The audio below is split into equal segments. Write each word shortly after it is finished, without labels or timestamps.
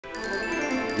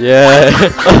Yeah.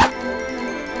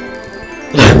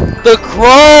 The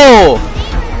crow!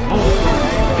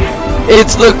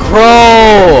 It's the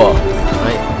crow!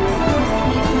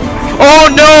 Oh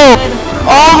no!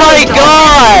 Oh my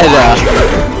god!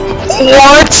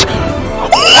 What?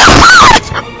 What?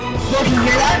 Can you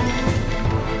hear that?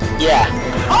 Yeah.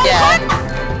 Oh, Yeah. what?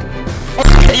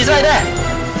 Oh, he's right there!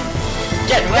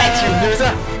 Get wrecked, you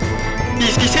loser!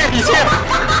 He's here! He's here!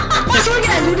 Do it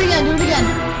again, do it again, do it again.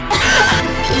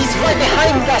 He's right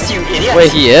behind us, you idiot!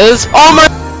 Wait, he is? Oh my!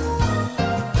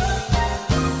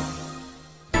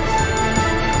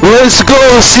 Let's go!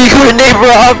 Secret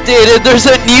neighbor updated! There's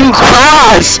a new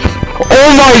class! Oh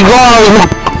my god!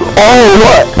 Oh,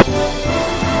 what?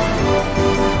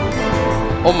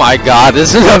 Oh my god,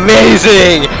 this is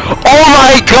amazing! Oh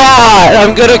my god!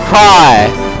 I'm gonna cry!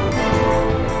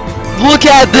 Look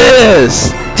at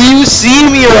this! Do you see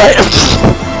me right?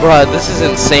 Bruh, this is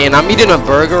insane. I'm eating a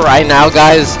burger right now,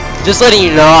 guys. Just letting you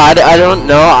know, I don't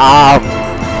know,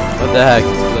 what the heck?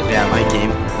 Yeah, my game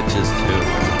glitches too.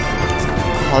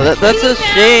 Oh, that's a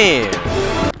shame.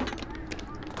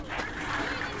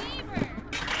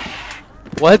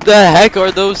 What the heck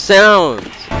are those sounds?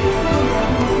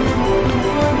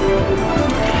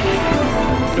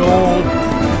 No.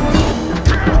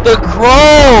 The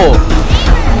crow!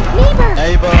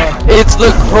 Neighbor! It's the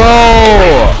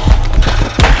crow!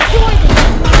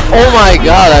 Oh my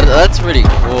god, that's pretty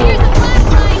cool.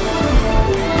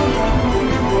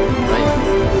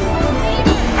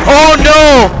 Oh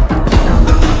no!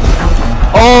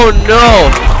 Oh no!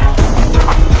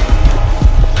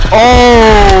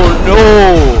 Oh no!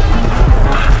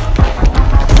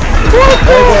 What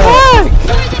the heck?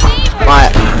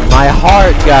 My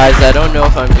heart, guys, I don't know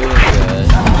if I'm doing good.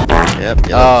 Yep.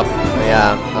 Oh,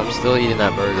 yeah, I'm still eating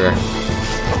that burger.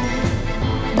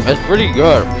 It's pretty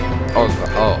good. Oh.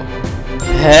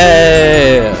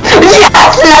 Hey!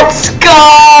 Yes, let's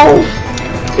go!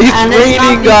 It's And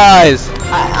raining, guys!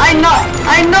 I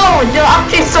know, you're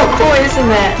actually so cool,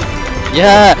 isn't it?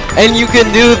 Yeah, and you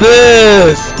can do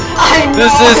this! I know!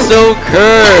 This is so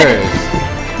cursed!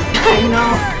 I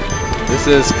know, This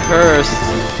is cursed.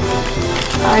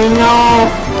 I know.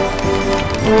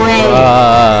 Wait,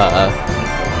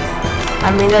 I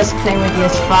mean, just playing with you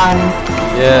is fun.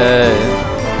 Yeah.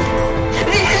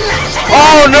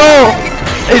 Oh no!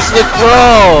 It's the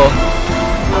crow!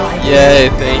 Yay,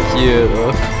 thank you.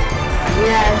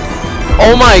 Yes.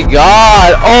 Oh my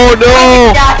god! Oh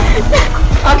no!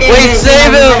 Okay, Wait,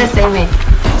 save him! You gotta save me.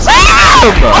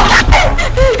 Sam!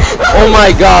 Oh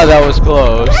my god, that was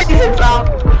close.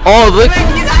 Oh, look!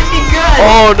 He's actually good.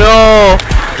 Oh no!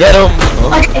 Get him!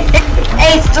 Okay,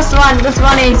 Ace, just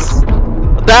one ace.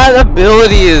 That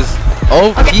ability is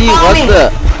OP. Okay, follow What me.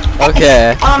 the?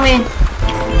 Okay. Follow me.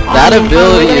 That Follow me.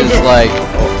 ability We're is gonna like,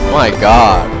 oh my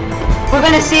god. We're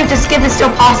gonna see if the skip is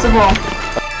still possible.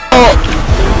 Oh,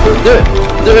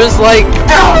 there's like,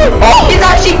 Oh, he's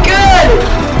actually good.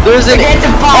 there's an. It's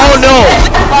a boss. Oh no,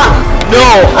 no.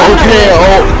 Okay.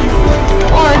 Oh,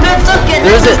 Oh, let's look at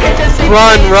there's a.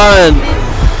 Run.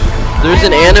 There's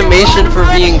an animation for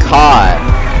being caught.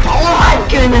 Oh my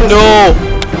goodness. No.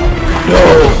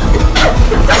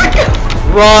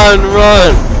 Run.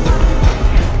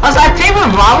 Also, I played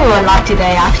with Raul a lot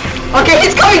today, actually. Okay,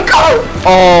 it's going, go!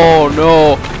 Oh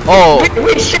no. Oh,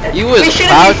 We should he was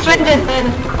have crouching. defended then.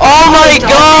 Oh my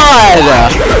god!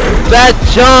 That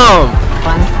jump!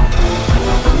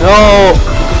 No!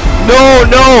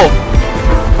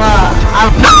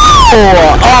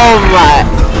 Oh my!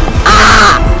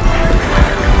 Ah!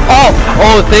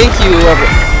 Oh, thank you.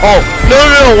 Oh,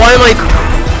 no! Why am I?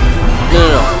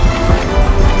 No.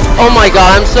 Oh my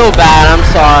god, I'm so bad. I'm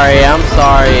sorry.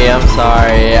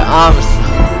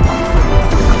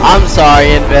 I'm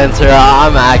sorry, Inventor.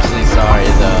 I'm actually sorry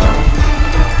though.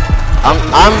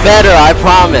 I'm better, I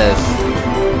promise.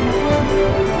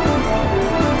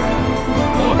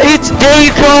 It's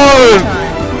daytime!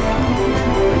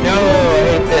 No, I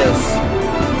hate this.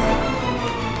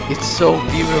 It's so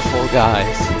beautiful,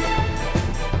 guys.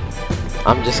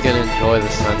 I'm just gonna enjoy the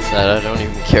sunset. I don't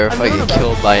even care if I get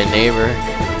killed by a neighbor.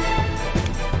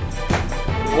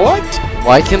 What?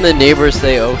 Why can the neighbors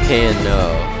say okay and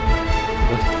no?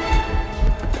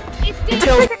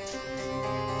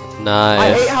 Nice.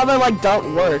 I hate how they like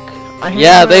don't work. I hate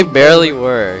Yeah, how they barely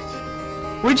work.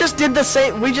 We just did the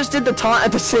same. We just did the taunt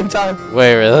at the same time.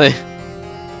 Wait, really?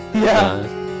 Yeah.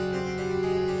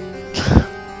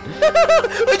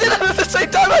 We did it at the same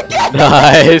time again.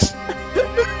 Nice.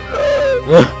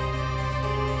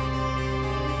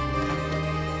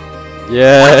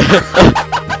 Yeah.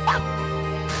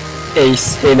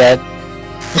 Ace, hey man.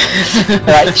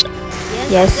 Right.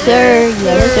 Yes, sir.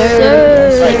 Yes,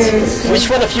 sir. Right. Which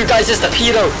one of you guys is the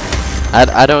pedo?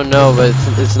 I don't know, but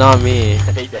it's not me.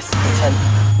 Debate this. 10.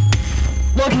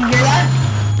 Look, you hear that?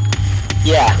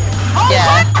 Yeah.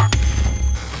 Yeah.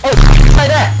 Oh,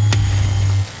 right there.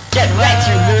 Get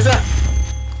wrecked, you loser.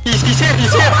 He's here.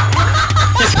 He's here.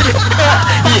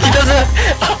 He doesn't.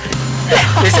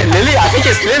 Is it Lily? I think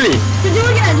it's Lily.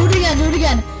 Do it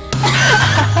again.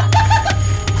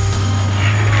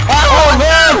 Oh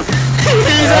no!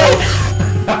 He's out.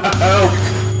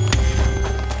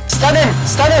 Stun him!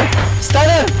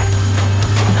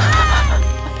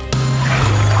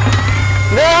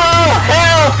 No!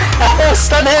 Help! Oh,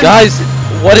 stun him! Guys,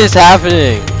 what is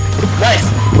happening? Nice!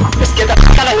 Let's get the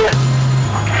f*** out of here!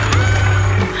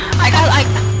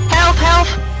 Help!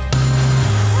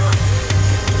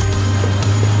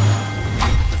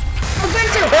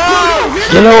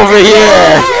 Get over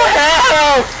here!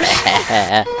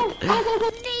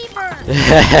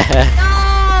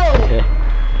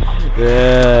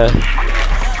 Yeah.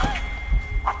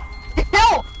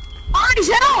 Help! Eyes,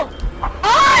 help!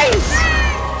 Eyes!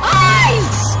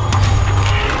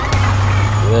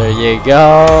 There you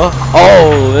go.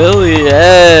 Oh, Lily,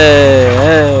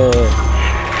 hey.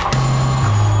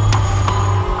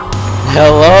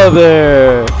 Hello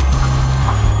there.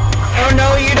 Oh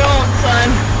no, you don't, son.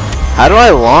 How do I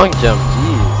long jump?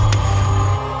 Jeez.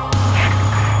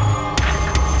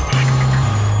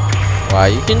 Wow,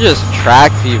 you can just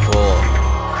track people.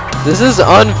 This is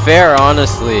unfair,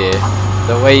 honestly.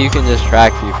 The way you can just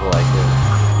track people like this.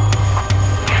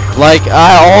 Like,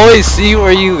 I always see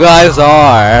where you guys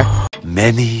are.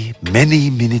 Many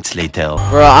minutes later.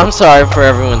 Bro, I'm sorry for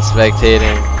everyone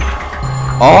spectating.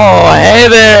 Oh, hey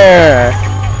there!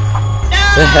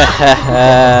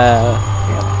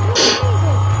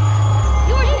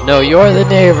 No, you're the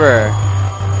neighbor.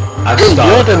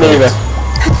 You're the neighbor.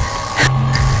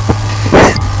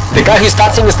 The guy who's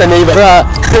dancing is the neighbor. Bruh.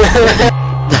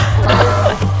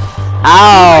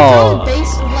 Ow!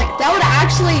 That would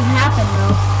actually happen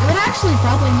though. It would actually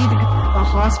probably need to go to the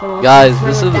hospital. Guys,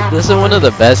 this is one of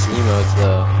the best emotes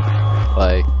though.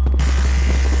 Like,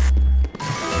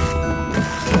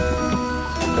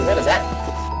 What is that?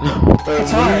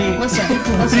 It's hard. Listen.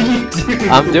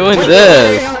 I'm doing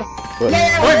this.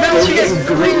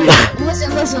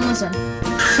 Listen.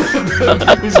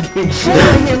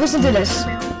 Here, listen to this.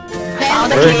 How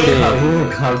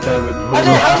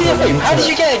did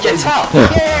you get a guitar?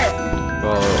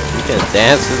 Bro, we can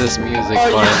dance to this music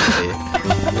finally.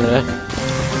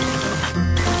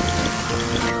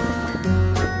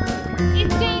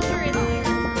 It's dangerous.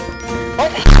 What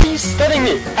the hell are you stunning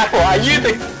me? Apple, are you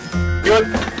the...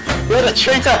 You're the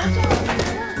traitor!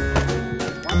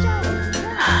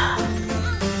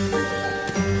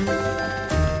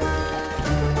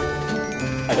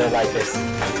 I don't like this.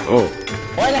 Oh.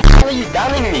 Why the hell are you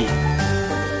downing me?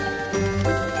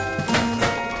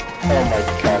 Oh my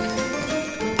god.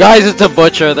 Guys, it's a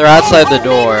butcher. They're outside the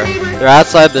door. They're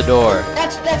outside the door.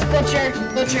 That's butcher.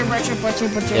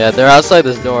 Yeah, they're outside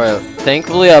this door.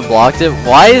 Thankfully, I blocked it.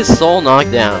 Why is Soul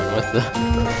knocked down? What the?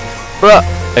 Bruh.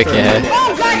 Okay.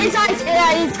 Oh god, it's eyes.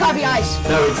 Yeah, it's gotta be eyes.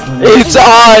 No, It's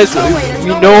eyes.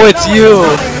 We know it's you.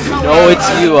 We know it's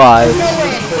you, eyes.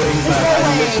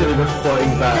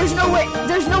 There's no way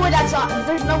that's not.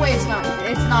 There's no way it's not.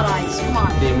 It's not eyes. Come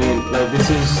on. I mean, like, this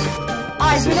is...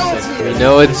 Eyes, we know it's you. We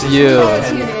know it's you.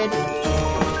 It's you, dude.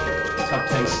 Top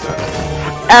 10 stars.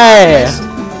 Hey!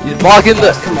 He's blocking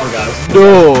the. Come on, guys.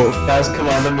 No. Guys, come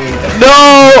on, let me...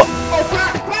 No! Oh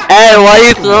crap! Hey, why are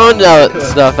you throwing that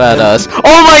stuff at us?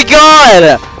 Oh my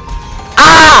god!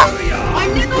 Ah!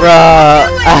 Bruh,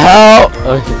 help!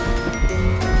 Okay.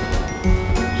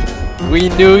 We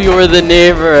knew you were the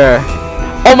neighbor.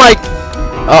 Oh my.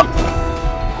 Oh.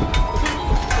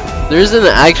 There's an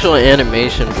actual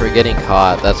animation for getting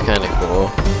caught. That's kind of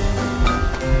cool.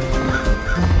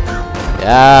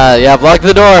 Yeah, block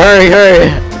the door. Hurry.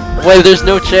 Wait, there's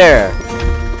no chair.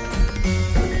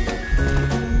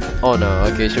 Oh no,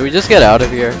 okay, should we just get out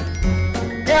of here?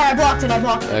 Yeah, I blocked it.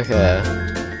 Okay.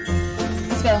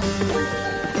 Let's go.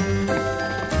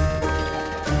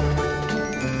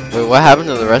 Wait, what happened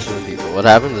to the rest of the people? What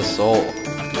happened to Soul?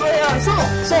 Oh yeah, Soul.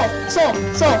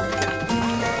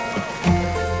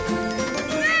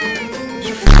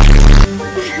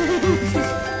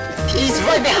 He's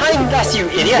right behind us, you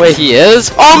idiot! Wait, he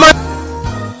is? Oh my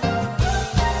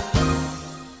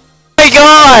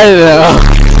god!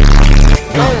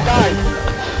 Oh god!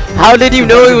 How did you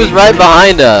know he was right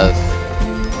behind us?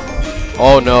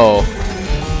 Oh no.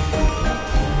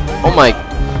 Oh my.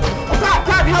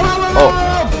 Crap, hello.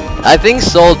 I think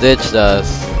Soul ditched us.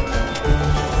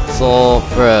 Soul,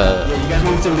 bruh. guys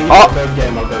want me to leave? Oh. I'll go get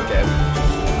him. I'll go get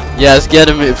him. Yes, get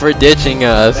him for ditching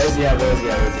us. Where's he at? Where's he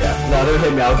at? Where's he at? No, don't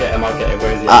hit me. I'll get him. I'll get him.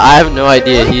 Where is he at? I have no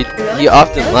idea. He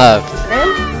often left.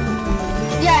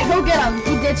 Yeah, go get him.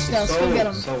 He ditched us. Go get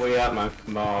him. So where you at, man?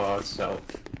 So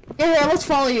Here, let's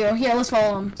follow you. Here, let's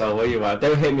follow him. So where you at?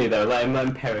 Don't hit me though. Let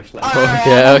him perish. Let him. Alright,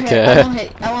 Okay, I won't hit- okay. I won't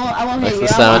hit. I won't hit That's you.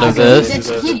 the I sound won't- of He this.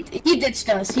 ditched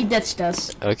us. He ditched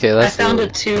us. Okay, I let's found do a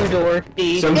it. 2-door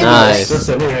key. Some Nice.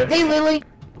 listen here. Hey, Lily.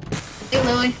 Hey,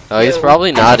 Lily. Oh, he's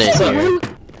probably not in here.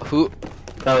 Who?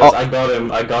 Fellas, I got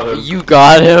him. I got him. You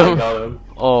got I him? got him.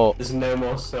 Oh. There's no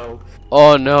more soul.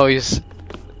 Oh no, he's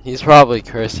probably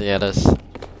cursing at us.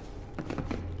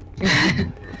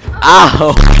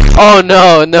 Ow! Oh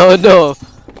no, no, no!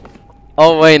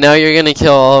 Oh wait, now you're gonna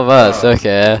kill all of us.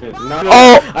 Okay. No,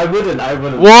 Oh! I wouldn't.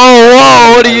 Whoa,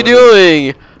 whoa! What are you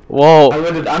doing? I Whoa!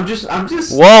 wouldn't. I'm just.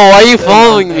 Whoa! Why are you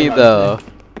following me though?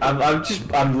 I'm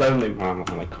lonely. I'm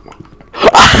like, come on.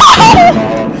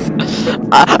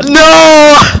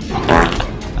 No!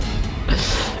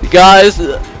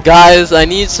 Guys, I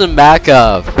need some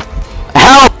backup.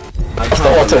 Help! I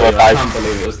can't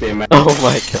believe it was the American. Oh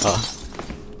my god.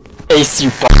 Ace, you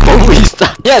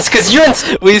Yes, cause you and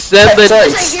We sent the.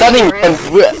 stunning and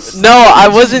No, I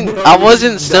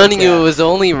wasn't stunning you. It was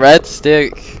only red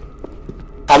stick.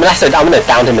 I'm gonna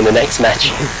down him in the next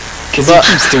match. Cause he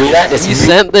keeps doing that. It's You rude.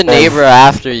 sent the neighbor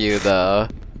after you though.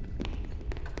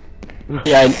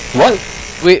 Yeah. What?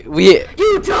 We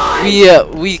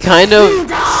kind of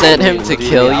sent him to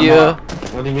kill you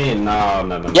What do you mean?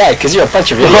 No. Yeah, cause you're a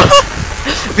bunch of idiots.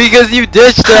 because you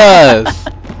ditched us.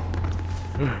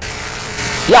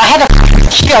 Yeah, I had a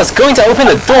key. I was going to open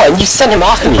the door, and you sent him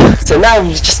after me. So now we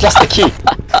just lost the key.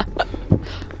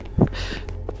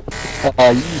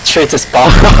 You traitorous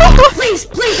bastard. Please.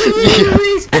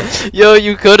 Yo,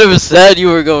 you could have said you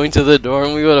were going to the door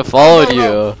and we would have followed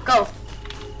you. Go.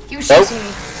 You should see me.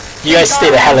 You guys stay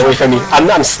the hell away from me.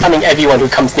 I'm stunning everyone who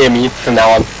comes near me from now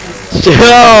on.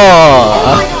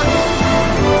 Yo!